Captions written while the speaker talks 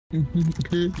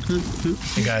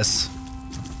Hey guys.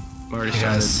 I'm already Hey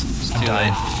guys. I'm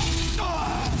dying.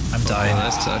 I'm dying. Oh, that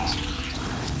sucks.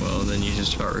 Well, then you should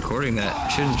start recording that,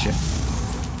 shouldn't you?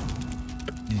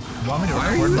 You want me to Why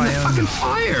are you record in my the own fucking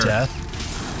fire?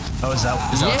 death? Oh, is that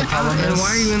what the problem is? And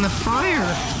why are you in the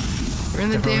fire? You're in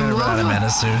the damn Run out of lava. mana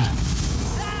soon.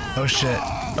 Oh shit.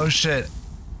 Oh shit.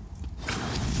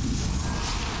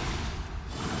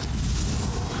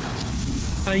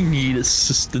 I need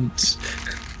assistance.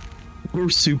 Or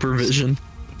supervision.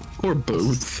 Or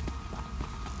both.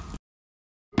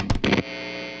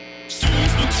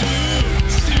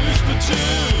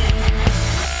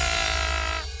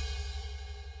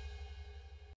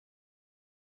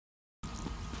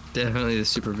 Definitely the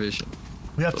supervision.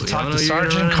 We have to But we talk all to know you're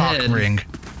Sergeant gonna run ahead. Cockring.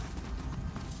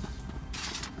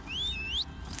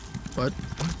 What?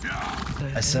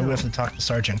 I said we have to talk to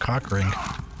Sergeant Cockring.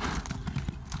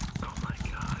 Oh my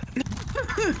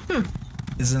god.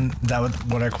 Isn't that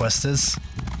what our quest is?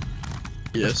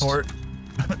 Yes. Report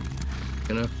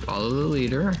Gonna follow the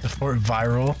leader.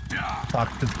 viral.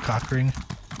 Talk to the Cockring.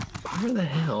 Where the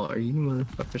hell are you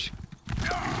motherfuckers?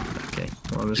 Okay,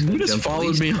 well, I'm just You gonna just jump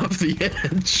followed me off the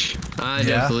edge. I Yeah?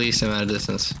 jumped the least amount of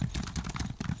distance.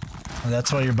 Well,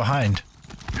 that's why you're behind.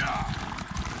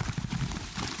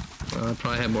 Well, I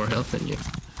probably have more health than you.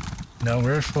 No,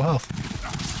 we're at full health.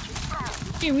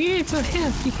 Hey, we had some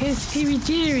health because he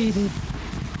regenerated.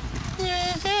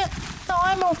 No,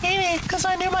 I'm okay because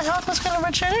I knew my health was gonna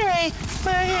regenerate.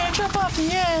 But I'm gonna jump off the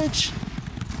edge.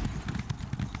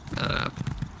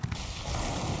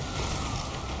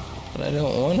 But I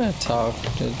don't want to talk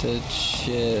to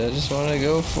shit. I just want to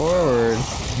go forward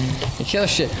and kill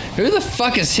shit. Who the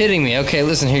fuck is hitting me? Okay,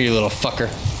 listen here, you little fucker.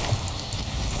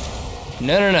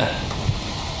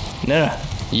 No.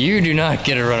 You do not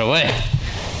get to run away.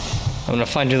 I'm gonna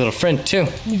find your little friend too.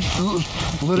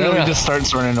 Literally just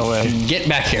starts running away. Get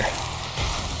back here.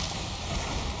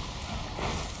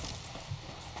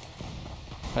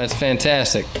 That's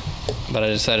fantastic. But I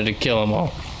decided to kill them all.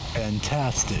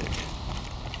 Fantastic.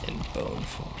 In bone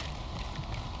form.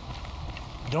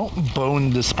 Don't bone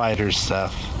the spiders,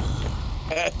 Seth.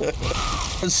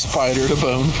 A spider to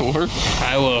bone for.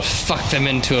 I will fuck them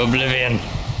into oblivion.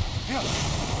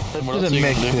 That doesn't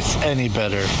make this any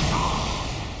better.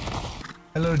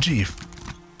 Hello, Chief.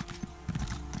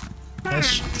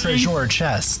 Nice treasure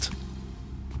chest.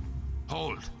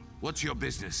 Hold. What's your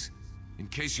business? In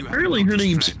case you Apparently her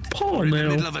name's Paul in the now.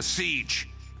 middle of a siege.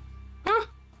 Huh?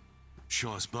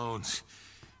 Show us bones.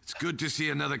 It's good to see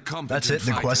another competent That's it.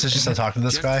 The fighter. quest is just to talk to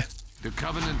this guy. The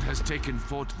Covenant has taken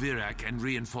Fort Virak and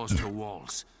reinforced her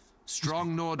walls.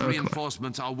 Strong Nord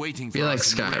reinforcements are waiting for Be like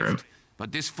us in the Skyrim. left.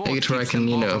 But this fort Take it where I keeps can, them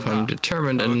you know, bottled if I'm up.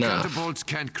 determined Our enough. catapults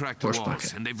can't crack the Horse walls,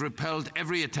 bucket. and they've repelled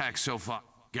every attack so far.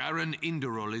 Garen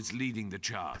Inderol is leading the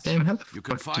charge. Damn, how the You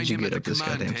can fuck find did you him get at up the this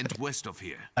command goddamn tent thing? west of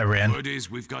here. I ran. Word is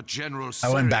we've got General I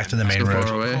went back to the main So road.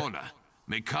 far away. corner.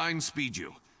 May Kine speed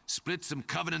you. Split some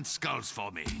Covenant skulls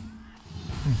for me.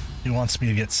 He wants me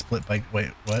to get split by.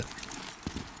 Wait, what?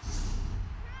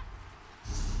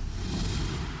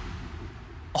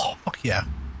 Oh, fuck yeah.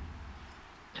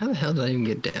 How the hell did I even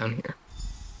get down here?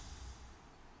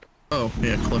 Oh,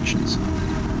 yeah, collections.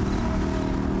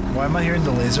 Why am I hearing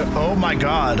the laser? Oh my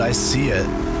god, I see it.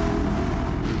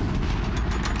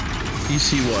 You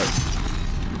see what?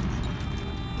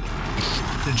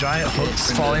 The giant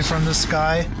hooks falling from the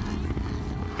sky.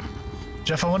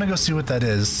 Jeff, I want to go see what that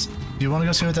is. Do you want to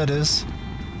go see what that is?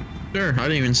 Sure, I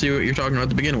didn't even see what you're talking about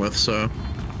to begin with, so.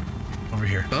 Over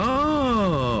here.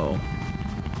 Oh!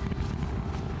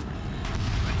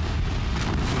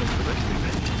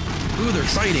 Ooh, they're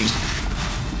fighting.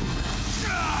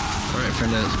 Alright,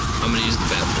 friend, I'm gonna use the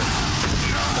bathroom.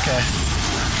 Okay.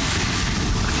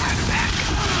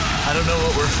 I don't know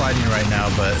what we're fighting right now,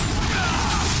 but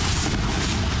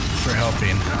we're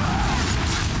helping.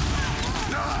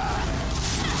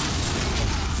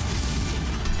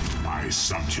 My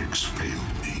subjects failed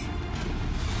me.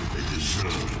 They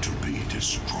deserve to be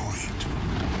destroyed.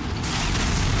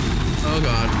 Oh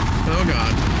god. Oh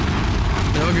god.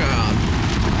 Oh god.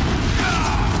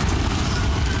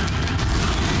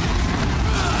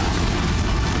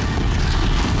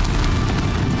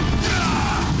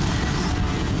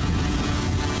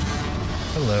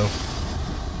 Hello.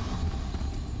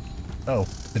 Oh,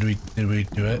 did we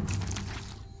do it?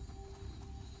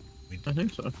 I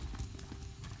think so.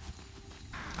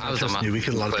 I was Trust on me, my we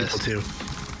kill a lot of people quest. too.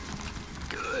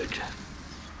 Good.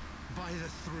 By the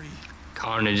three.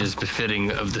 Carnage is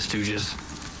befitting of the Stooges.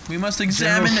 We must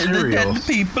examine the Cereal. dead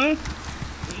people.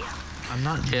 I'm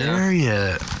not Yeah. there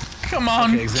yet. Come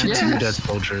on. Okay, examine two Yes. dead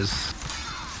soldiers.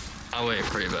 I'll wait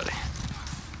for you, buddy.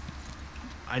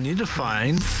 I need to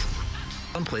find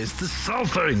some place to sell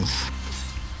things.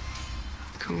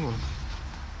 Cool.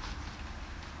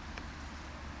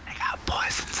 They got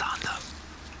poisons on them.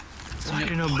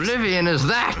 What in oblivion is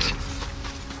that?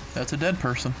 That's a dead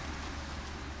person.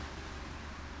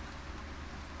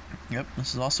 Yep,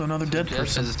 this is also another dead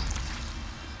person.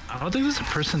 I don't think there's a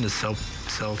person to sell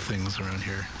things around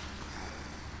here.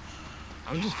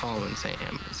 I'm just following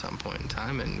Sam at some point in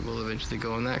time, and we'll eventually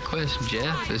go on that quest.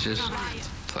 Jeff is just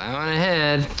plowing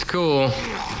ahead. It's cool.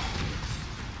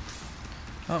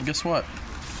 Oh, guess what?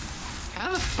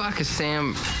 How the fuck is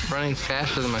Sam running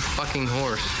faster than my fucking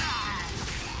horse?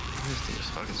 This thing is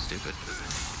fucking stupid.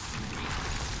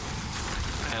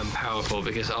 I am powerful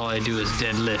because all I do is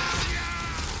deadlift.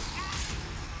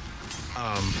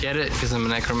 Get it? Because I'm a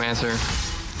necromancer.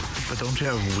 But don't you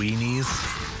have weenies?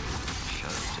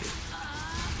 Shut up,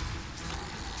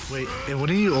 dude. Wait,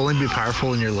 wouldn't you only be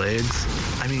powerful in your legs?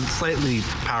 I mean, slightly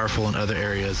powerful in other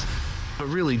areas, but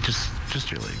really just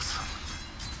your legs.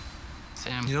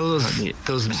 Sam, You know those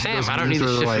Sam, I don't need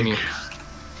this shit from you.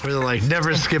 Where they're like,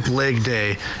 never skip leg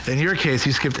day. In your case,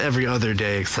 you skipped every other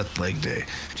day except leg day.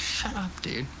 Shut up,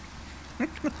 dude. I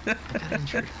got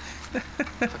injured.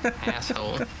 Fucking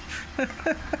asshole.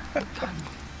 God.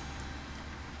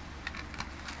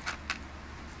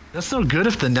 That's no good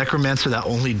if the necromancer that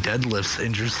only deadlifts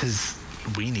injures his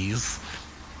weenies.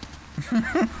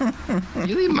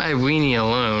 You leave my weenie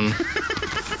alone.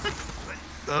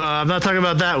 I'm not talking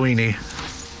about that weenie.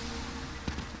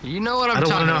 You know what I'm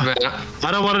talking about. I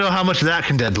don't want to know how much that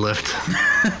can deadlift.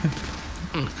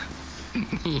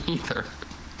 Me either.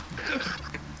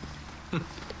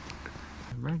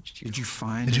 Did you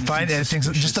find anything?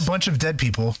 Just a bunch of dead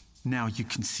people. Now you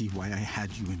can see why I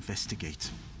had you investigate.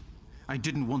 I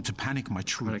didn't want to panic my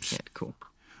troops. Okay, cool.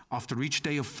 After each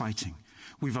day of fighting,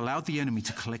 we've allowed the enemy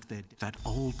to collect that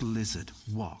old lizard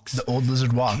walks. The old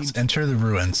lizard walks. Enter the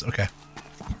ruins. Okay.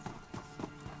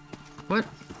 What?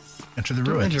 Enter the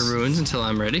Don't ruins. enter ruins until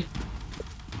I'm ready.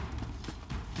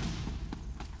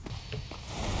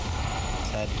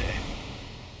 Sad day.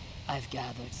 I've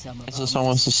gathered some of This is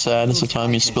almost as sad as the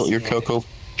time you spilt your cocoa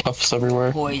puffs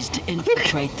everywhere. poised to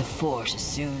infiltrate the fort as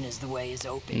soon as the way is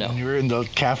open. No. When you were in the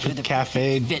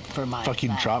cafe, Fit for my fucking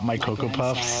plan. dropped my Cocoa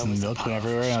grandfather Puffs and was a milk went powerful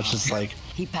everywhere, and I was shaman. just like,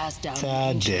 He passed down sad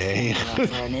an ancient day. formula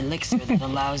for an elixir that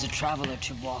allows a traveler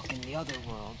to walk in the other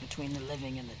world between the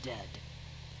living and the dead.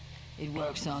 It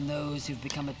works on those who've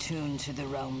become attuned to the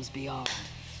realms beyond.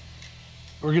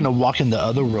 we're gonna walk in the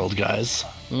other world, guys.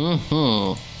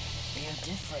 Mm-hmm. You're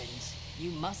different. You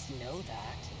must know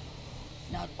that.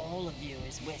 Not all of you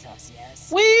is with us,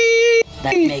 yes? Whee!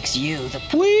 That makes you the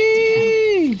perfect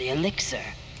candidate for the elixir.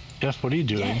 Jeff, what are you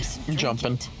doing? Yes, I'm drink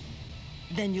jumping. it.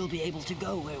 Then you'll be able to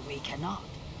go where we cannot.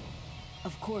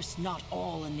 Of course, not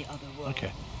all in the other world.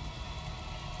 Okay.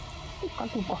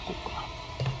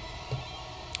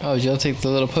 Oh, did y'all take the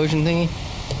little potion thingy?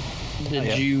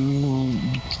 Did you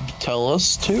tell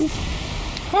us to?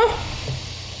 Huh?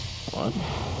 What?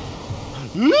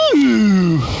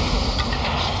 Ooh!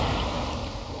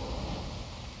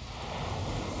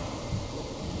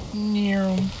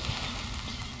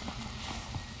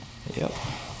 Yep.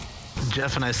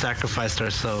 Jeff and I sacrificed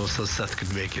ourselves so Seth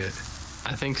could make it.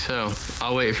 I think so.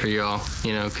 I'll wait for y'all,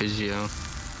 because, you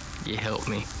helped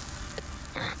me.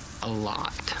 A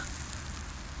lot.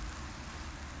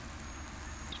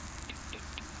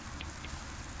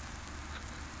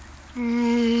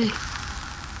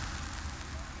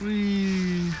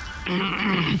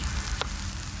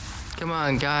 Come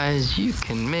on, guys, you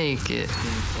can make it.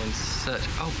 And such.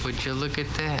 Oh, would you look at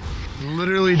that?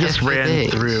 Literally just Hefty ran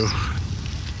days. through.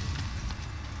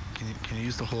 Can you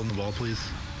use the hole in the wall, please?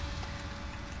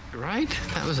 Right?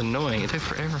 That was annoying. It took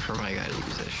forever for my guy to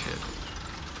use that shit.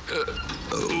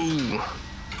 Oh.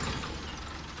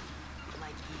 Like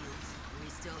eels, we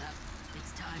still have.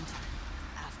 It's time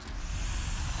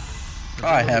to.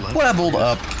 I have leveled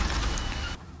up.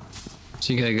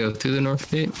 So you gotta go through the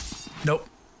north gate? Nope.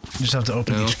 You just have to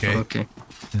open No? each gate. Okay.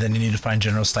 Then you need to find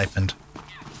General Stipend.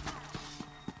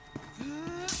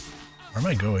 Where am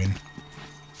I going?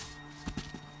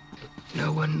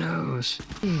 No one knows.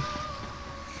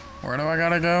 Where do I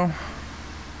gotta go?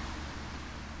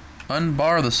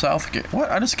 Unbar the south gate.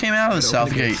 What? I just came out of the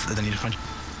south gate. And then you need to find.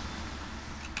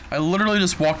 I literally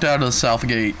just walked out of the south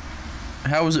gate.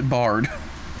 How is it barred?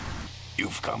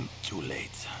 You've come too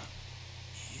late.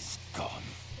 He's gone.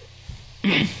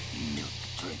 Newt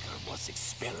Trigger was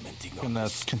experimenting on And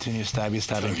us, continue stabbing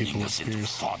turning people with us into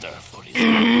spears. fodder for his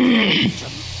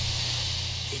religion.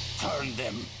 It turned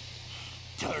them.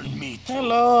 Turned me to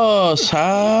Hello,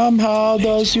 Sam. How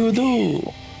does you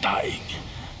do? dying.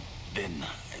 Then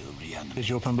I'll reanimate. Did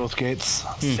you open both gates?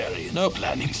 Nope.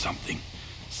 Planning something.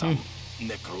 Some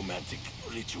necromantic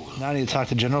ritual. Now I need to talk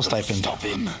to General Stipend. Stop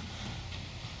him.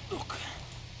 Look.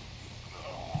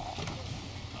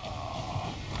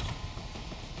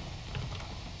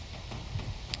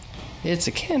 It's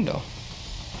a candle.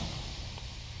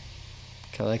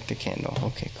 Collect a candle.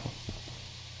 Okay, cool.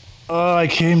 Oh, I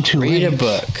came too late. Read a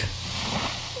book.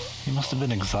 He must have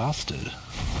been exhausted.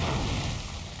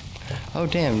 Oh,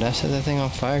 damn. Did I set that thing on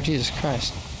fire? Jesus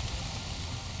Christ.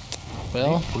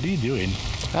 Well, What are you doing?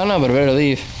 I don't know, but I better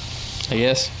leave. I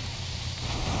guess.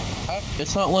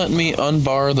 It's not letting me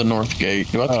unbar the north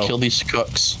gate. Do I have to kill these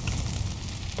cooks?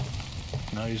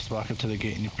 No, you just walk up to the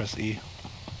gate and you press E.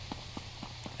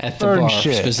 At the Burn bar,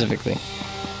 shit. specifically.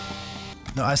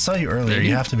 No, I saw you earlier.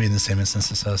 You have to be in the same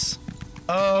instance as us.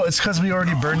 Oh, it's because we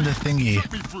already burned the thingy.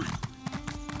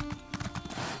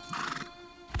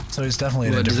 So he's definitely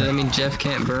in a What, does that different... mean Jeff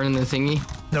can't burn in the thingy?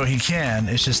 No, he can.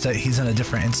 It's just that he's in a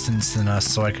different instance than us,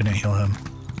 so I couldn't heal him.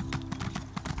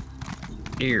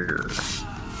 Here.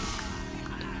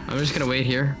 I'm just gonna wait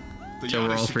here till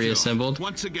we're all reassembled,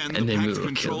 Once again, and the then we pact will kill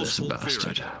controls this Fulfira.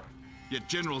 bastard. Yet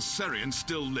General Serian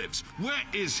still lives. Where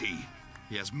is he?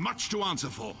 He has much to answer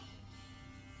for.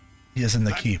 He is in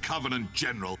the That keep. Covenant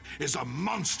General is a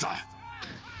monster.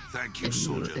 Thank you,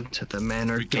 soldier. Into the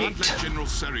manor We can't gate. let General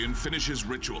Serian finish his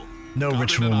ritual. No Godwin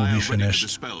ritual and will I be are ready to finished.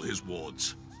 dispel his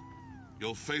wards.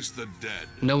 You'll face the dead.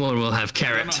 No one will have I don't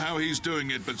carrot. know how he's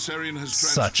doing it, but Serian has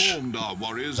Such transformed our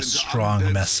warriors a into strong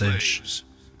undead message. slaves.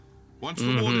 Once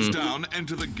the ward is down,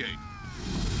 enter the gate.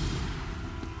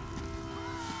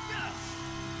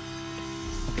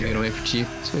 We're gonna wait for Chief.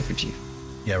 Let's wait for Chief.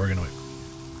 Yeah, we're gonna wait.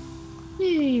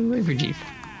 Yay, wait for Chief.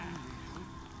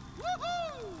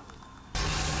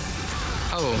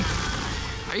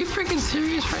 Oh. Are you freaking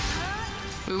serious right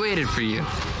now? We waited for you.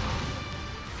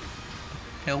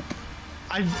 Help.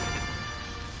 I...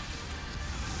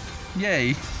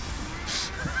 Yay.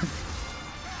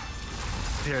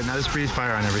 Here, now just breathe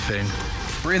fire on everything.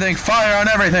 Breathing fire on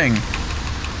everything.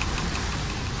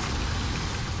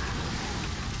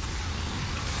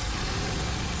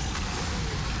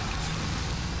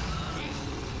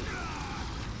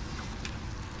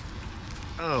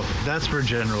 Oh, that's where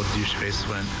General Doucheface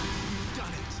went. You've done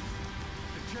it.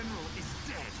 The general is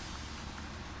dead.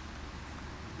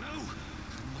 No, you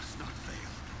must not fail.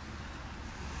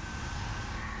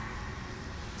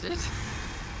 Is it?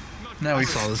 Now we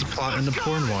Saw this plot in the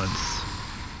porn once.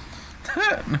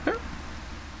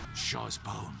 Shaw's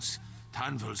bones.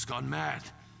 Tanvel's gone mad.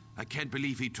 I can't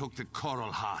believe he took the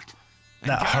coral heart.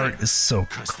 And That Gary, heart is so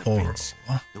curse the coral. prince.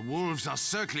 The wolves are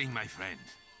circling, my friend.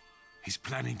 He's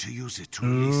planning to use it to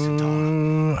release the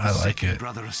dawn. Ooh, I like Second it.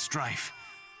 brother of strife.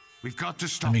 We've got to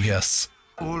stop Let me him. guess.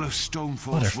 All of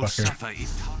Stoneforge will Motherfucker. suffer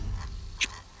if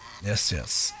Yes,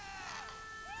 yes.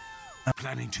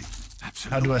 planning to. Absolutely.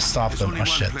 How do I stop There's them? only Oh,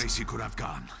 one shit. place he could have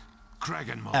gone.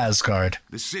 Kragenmoor. Asgard.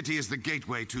 The city is the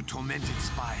gateway to Tormented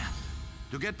Spire.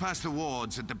 To get past the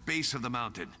wards at the base of the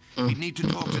mountain, we need to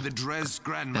talk to the Dres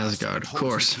Grandmaster. Asgard, that of holds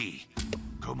course. the key.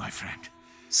 Go, my friend.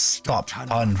 Stop Tanvel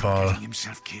from Anval. getting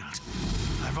himself killed.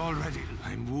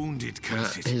 I'm wounded,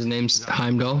 curses. His name's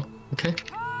Heimdall. Okay.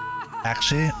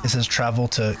 Actually, it says travel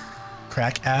to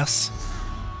crack ass.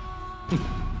 Oh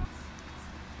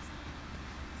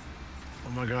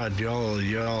my god, y'all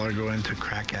are going to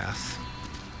crack ass.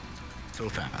 So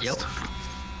fast. Yep.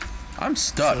 I'm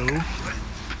stuck.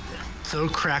 So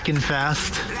cracking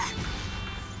fast.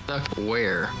 Stuck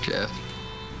where, Jeff?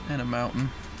 In a mountain.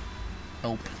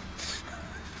 Help.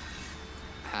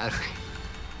 Battery.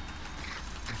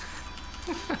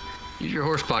 Use your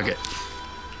horse pocket.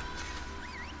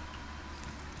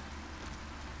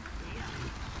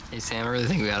 Hey Sam, I really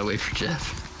think we gotta wait for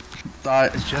Jeff.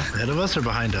 Is Jeff ahead of us or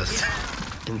behind us?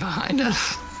 And behind us.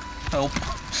 Help.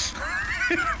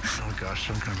 Oh gosh,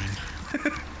 I'm coming.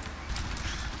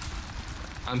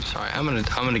 I'm sorry. I'm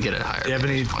gonna get it higher. Do you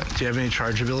have any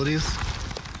charge abilities?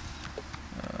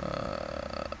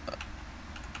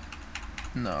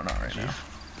 No, not right now.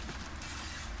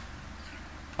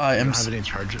 I am. Don't have any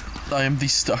charge. I am the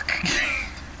stuck.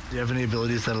 Do you have any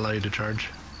abilities that allow you to charge?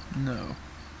 No.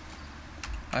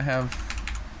 I have.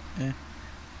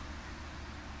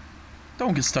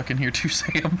 Don't get stuck in here too,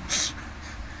 Sam.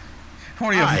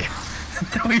 What do you have?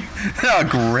 Oh,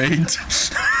 great.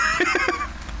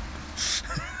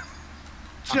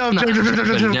 I'm not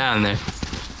jumping down there.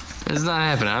 It's not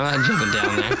happening. I'm not jumping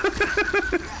down there.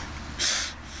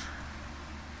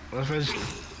 What if I just...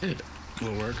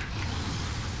 Will work.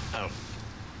 Oh.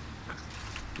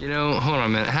 You know, hold on a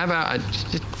minute. How about I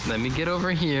just let me get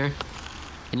over here,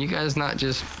 and you guys not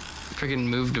just freaking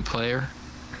move to player?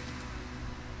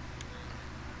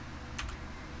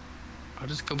 I'll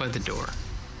just go by the door.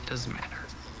 Doesn't matter.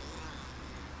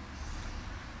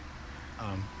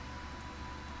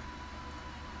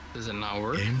 Does it not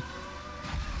work? Game?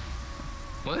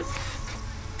 What?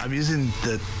 I'm using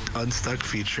the unstuck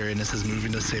feature and it says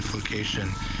moving to safe location,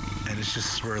 and it's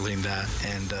just swirling that,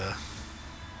 and oh,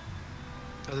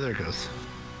 there it goes.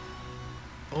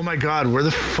 Oh my god, where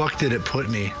the fuck did it put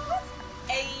me?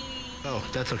 Oh,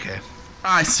 that's okay.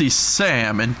 I see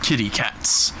Sam and kitty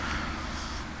cats.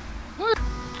 What?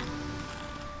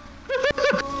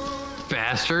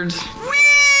 Bastards.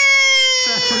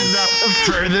 Is that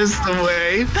the furthest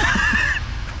away?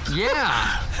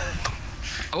 Yeah.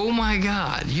 Oh my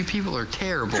god, you people are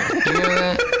terrible. You know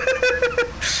that?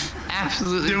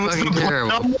 Absolutely fucking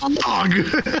terrible.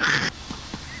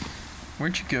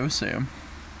 Where'd you go, Sam?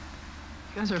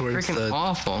 You guys are freaking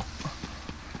awful.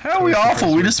 How are we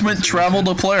awful? We just went travel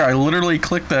to player. I literally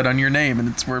clicked that on your name and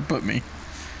it's where it put me.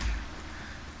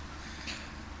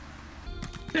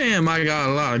 Damn, I got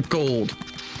a lot of gold.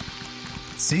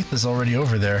 Seath is already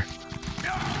over there.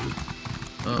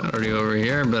 Already over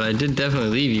here, but I did definitely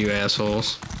leave you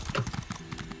assholes.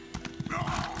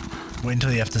 Wait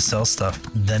until you have to sell stuff,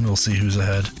 then we'll see who's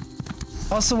ahead.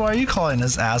 Also, why are you calling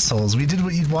us assholes? We did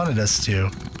what you wanted us to.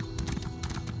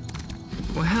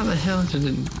 Well, how the hell did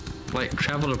it, like,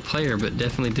 travel to player, but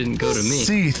definitely didn't go to me?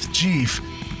 Seath, Chief.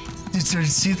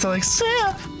 Seath's like,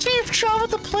 Sam, Chief, travel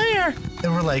to player.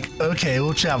 And we're like, okay,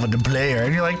 we'll travel to player.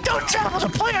 And you're like, don't travel to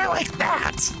player like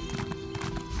that.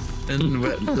 And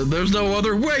there's no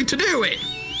other way to do it.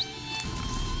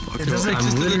 It doesn't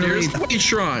exist in the nearest way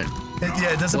shrine.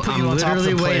 Yeah, it doesn't put I'm you on top of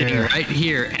the player. waiting right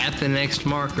here at the next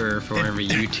marker for whenever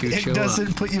you two show up. It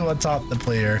doesn't put you on top of the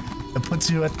player. It puts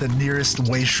you at the nearest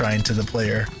way shrine to the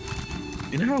player.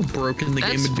 You know how broken the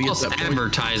game would be at that point?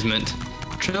 Advertisement.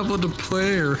 Travel to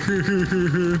player.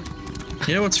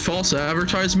 You know what's false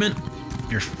advertisement?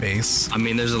 Your face. I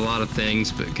mean, there's a lot of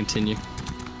things, but continue.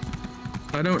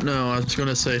 I don't know. I was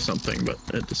gonna say something, but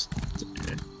it just...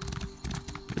 Okay.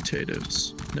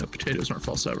 Potatoes. No, potatoes aren't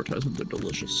false advertisement. They're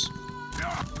delicious.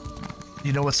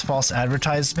 You know what's false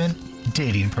advertisement?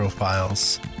 Dating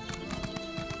profiles.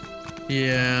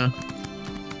 Yeah.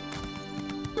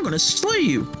 I'm gonna slay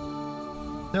you.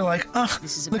 They're like, oh,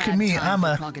 look at me, I'm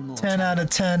a 10 out of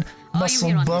 10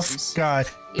 muscle buff guy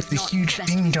with the huge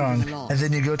ding dong. And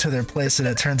then you go to their place and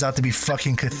it turns out to be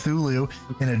fucking Cthulhu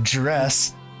in a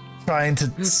dress trying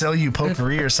to sell you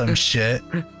potpourri or some shit.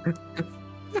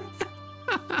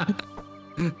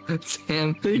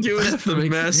 Sam, I think it was the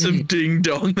massive ding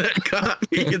dong that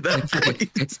got me in that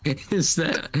place. Is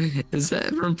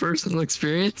that from personal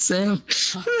experience, Sam?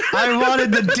 I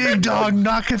wanted the ding dong,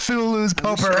 not Cthulhu's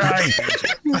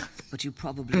potpourri. But you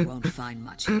probably won't find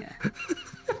much here.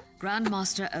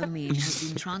 Grandmaster Omin has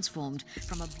been transformed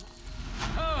from a...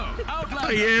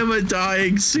 I am a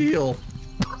dying seal.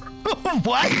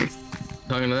 What?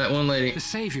 Talking to that one lady. The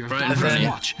savior of Right in front of Dalvin you.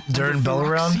 Watch. During bell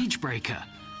around? Siegebreaker.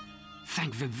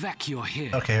 Thank Vivek you're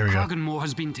here. Okay, here we go. Kraganmore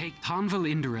has been Tanvil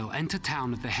Indaril entered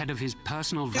town at the head of his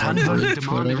personal Tanvil? vanguard,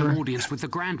 demanding an Whatever. audience with the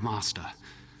Grandmaster.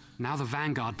 Now the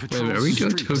vanguard Wait a patrols minute, are we the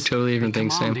doing streets. totally different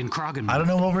things, Command Sam? in Kraganmore. I don't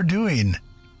know what we're doing.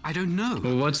 I don't know.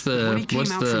 Well, what's When he the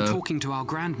came out from talking to our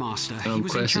Grandmaster, he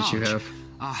was in quest that charge. you have?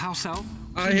 Our house elf.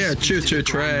 I hear Please speak to choo-choo the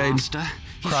train. Grandmaster.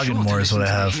 He's Kraganmore sure to is what I listen to the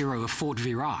have. Hero of Fort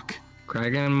Virak.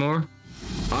 Kragan more?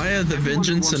 I have the Everyone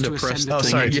who vengeance wants and to oppressed ascend Oh, the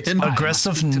thing sorry. again.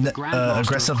 Aggressive, Speak to the Grandmaster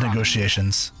aggressive of Kraganmore.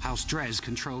 negotiations. House Drez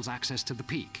controls access to the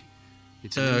peak.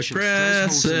 It's an ancient Drez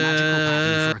holds the magical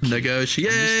pattern for a Aggressive key.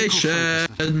 A mystical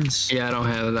focus for negotiations. Yeah, I don't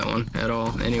have that one at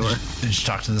all, anywhere. Did you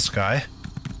talk to this guy?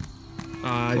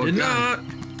 I What did guy? not.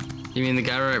 You mean the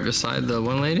guy right beside the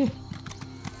one lady?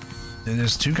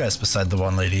 There's two guys beside the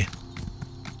one lady.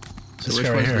 So This which guy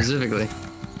one right here. specifically?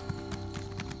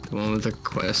 The one with the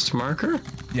quest marker?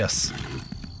 Yes.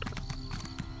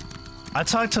 I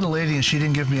talked to the lady and she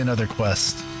didn't give me another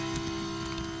quest.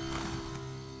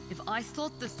 If I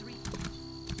thought the three...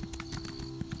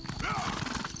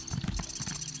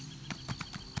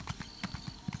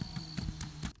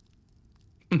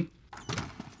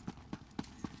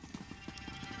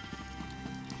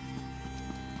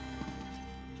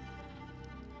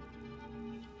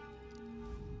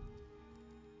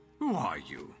 Who are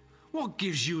you? What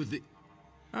gives you the...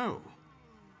 Oh,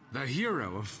 the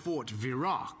hero of Fort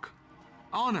Virak.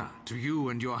 Honor to you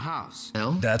and your house.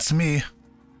 Hell? That's me.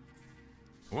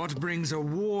 What brings a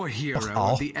war hero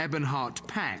Oh. of the Ebonheart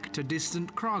Pack to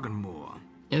distant Kraganmore?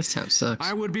 Yeah, this town sucks.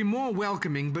 I would be more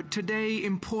welcoming, but today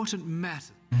important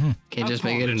matter. Can't just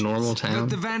make it a normal Apologies, town. But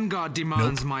the Vanguard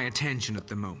demands my attention at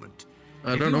the moment.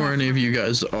 I don't know where any of you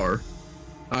guys are.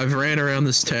 I've ran around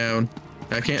this town.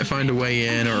 I can't find a way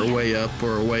in or a way up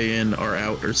or a way in or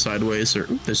out or sideways or...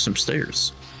 Ooh, there's some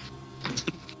stairs.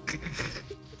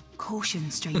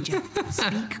 Caution, stranger.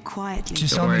 Speak quietly.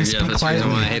 Just don't worry, Jeff. That's the reason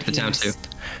why I hate the town too.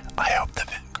 I hope the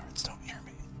vanguards don't hear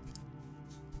me.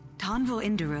 Tanvil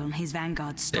Induril and his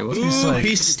vanguard stop. Ooh,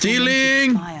 he's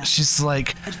stealing! She's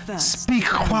like, speak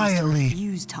quietly.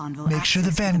 Make sure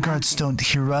the vanguards don't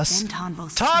hear us. Tanvil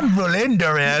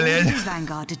Induril! His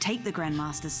vanguard to take the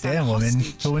Grandmaster's son Damn, woman.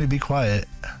 hostage. But when you be quiet.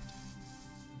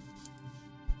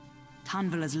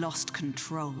 Tanvil has lost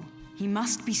control. He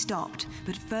must be stopped,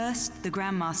 but first, the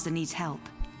Grandmaster needs help.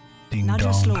 Ding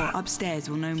Nudger's dong. Law upstairs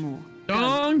will know more.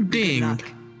 Dong ding.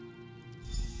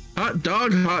 Hot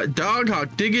dog,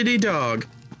 hot diggity dog.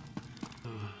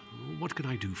 What can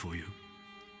I do for you?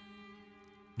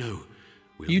 No.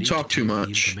 You talk too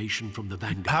much. Information from the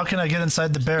Vanguard. How can I get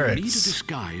inside the You need a barracks?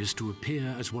 disguise to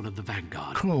appear as one of the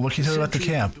Vanguard. Cool, what can you tell me about the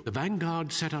camp? The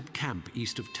Vanguard set up camp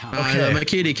east of town. I love my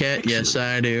kitty cat. Yes,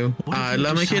 I do. I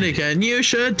love my kitty cat, and you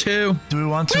should too. Do we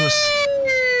want to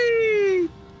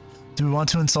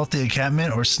insult the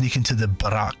encampment or sneak into the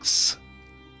barracks?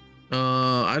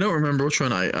 I don't remember which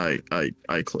one I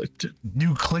clicked.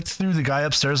 You clicked through the guy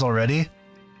upstairs already?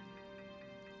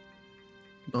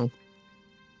 No.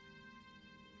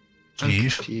 I'm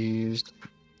confused.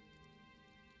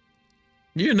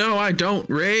 You know I don't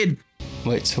raid.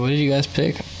 Wait, so what did you guys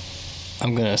pick?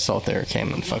 I'm gonna assault their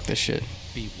camp and fuck this shit.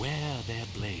 Beware their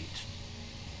blades.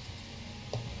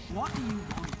 What do you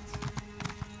want?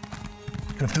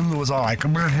 Cthulhu was all like,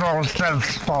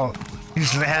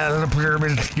 he's the head of the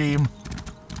pyramid scheme.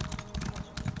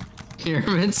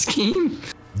 Pyramid scheme?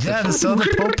 Yeah, to sell the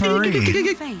potpourri.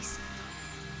 Face.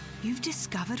 You've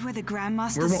discovered where the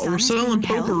Grandmaster's son We're is selling being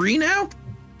held? potpourri now?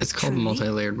 It's called Truly?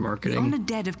 multi-layered The marketing. honored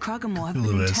dead of Kruggamore have been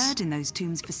Cthulhu is. interred in those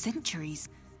tombs for centuries.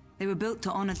 They were built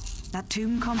to honor... That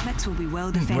tomb complex will be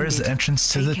well defended. Where's the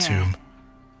entrance to Take the care. tomb?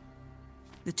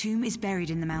 The tomb is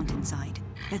buried in the mountainside.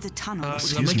 There's a tunnel. that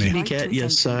I will love my take you kitty right to cat. its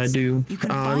Yes, I entrance. do. You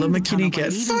can I find love my the tunnel kitty by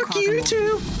cat. leaving Fuck you Kruggamore.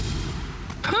 too.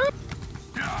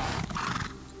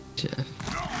 Jeff.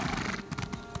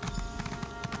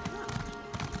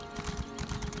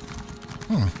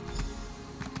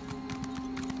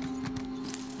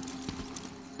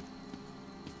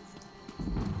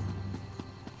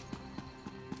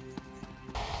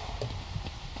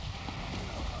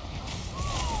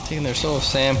 Taking their soul,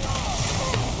 Sam.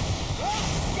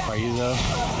 Are you though?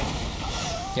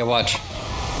 Yeah, watch.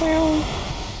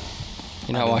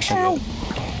 You're not watching.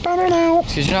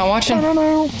 Because you're not watching?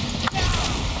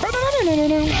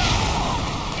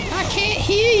 I can't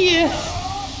hear you.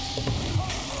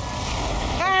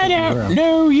 I don't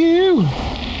know you.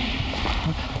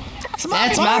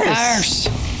 That's my purse.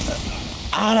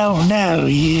 I don't know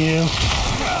you.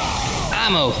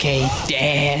 I'm okay,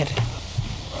 Dad.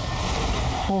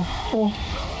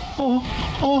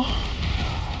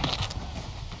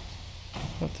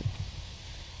 What the?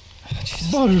 Oh,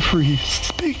 Jesus. Butterfree,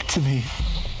 speak to me.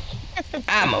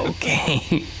 I'm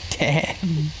okay, Dad.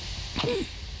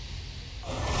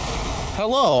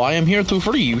 Hello, I am here to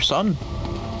free you, son.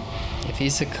 If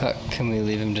he's a cuck, can we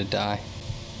leave him to die?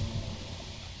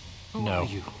 Who are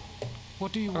you?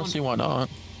 What do you I don't want? see why not.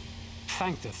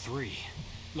 Thank the three.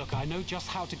 Look, I know just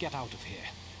how to get out of here.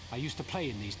 I used to play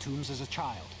in these tombs as a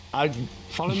child.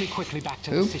 Follow me quickly back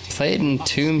to Who the city. played in Must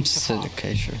Tomb speak to Father.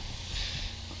 Syndication?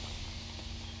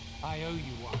 I owe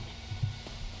you one.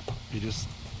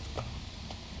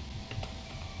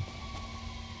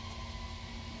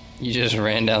 You just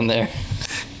ran down there.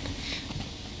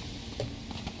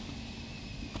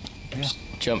 Just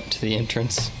jump to the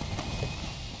entrance.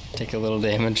 Take a little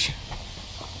damage.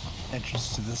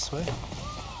 Entrance to this way?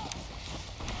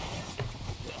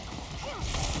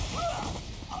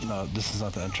 No, this is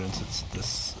not the entrance. It's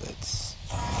this. It's.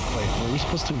 Wait, where are we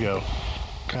supposed to go?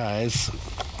 Guys.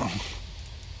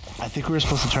 I think we were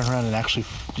supposed to turn around and actually,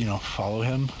 you know, follow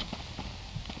him.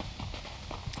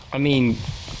 I mean,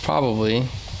 probably.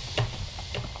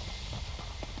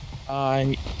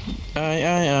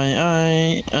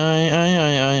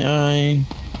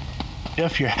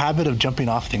 Jeff, your habit of jumping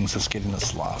off things is getting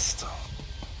us lost.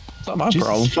 It's not my Jesus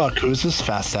problem. Fuck, who's this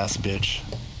fast ass bitch?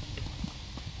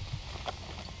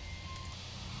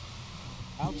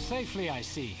 Out safely, I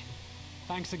see.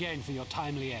 Thanks again for your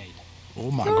timely aid. Oh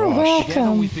my gosh.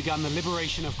 Together we've begun the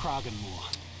liberation of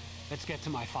Kruggamore. Let's get to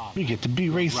my father. We get to be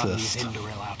Run these racist.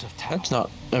 Indoril out of town. That's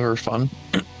not ever fun.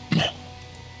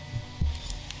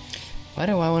 Why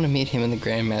do I want to meet him in the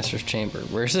Grandmaster's chamber?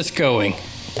 Where's this going?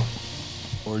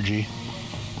 Orgy.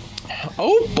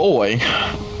 Oh boy.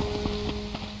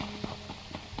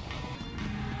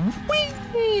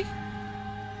 Whee!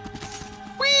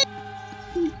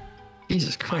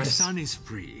 Jesus My Christ. son is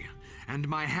free, and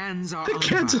my hands are The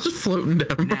cat's just floating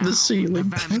down from the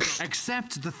ceiling.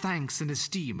 Accept the thanks and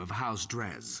esteem of House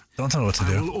Drez. Don't tell me what to I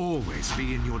do. will always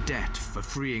be in your debt for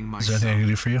freeing my Is there anything I son. can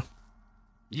do for you?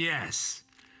 Yes.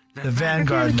 The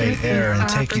Vanguard made error in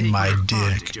taking my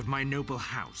dick. Of my noble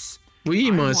house.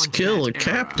 We must kill a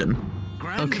captain.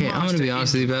 Okay, I'm gonna be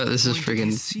honest with you about it. This is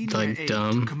freaking, like,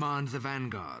 dumb. Command the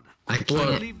Vanguard. I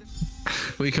can't.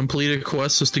 We complete a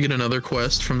quest just to get another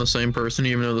quest from the same person,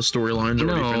 even though the storyline's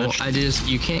already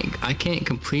finished. I can't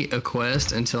complete a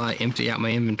quest until I empty out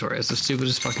my inventory. It's the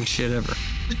stupidest fucking shit ever.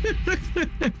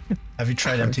 Have you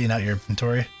tried emptying out your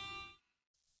inventory?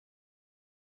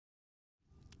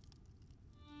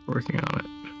 Working on it.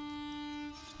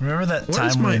 Remember that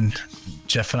time when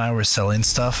Jeff and I were selling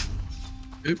stuff?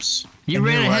 Oops. You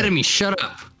ran ahead of me, shut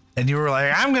up. And you were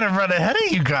like, I'm gonna run ahead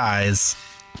of you guys.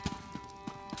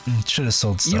 Should have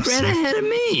sold stuff. You ran ahead of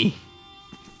me.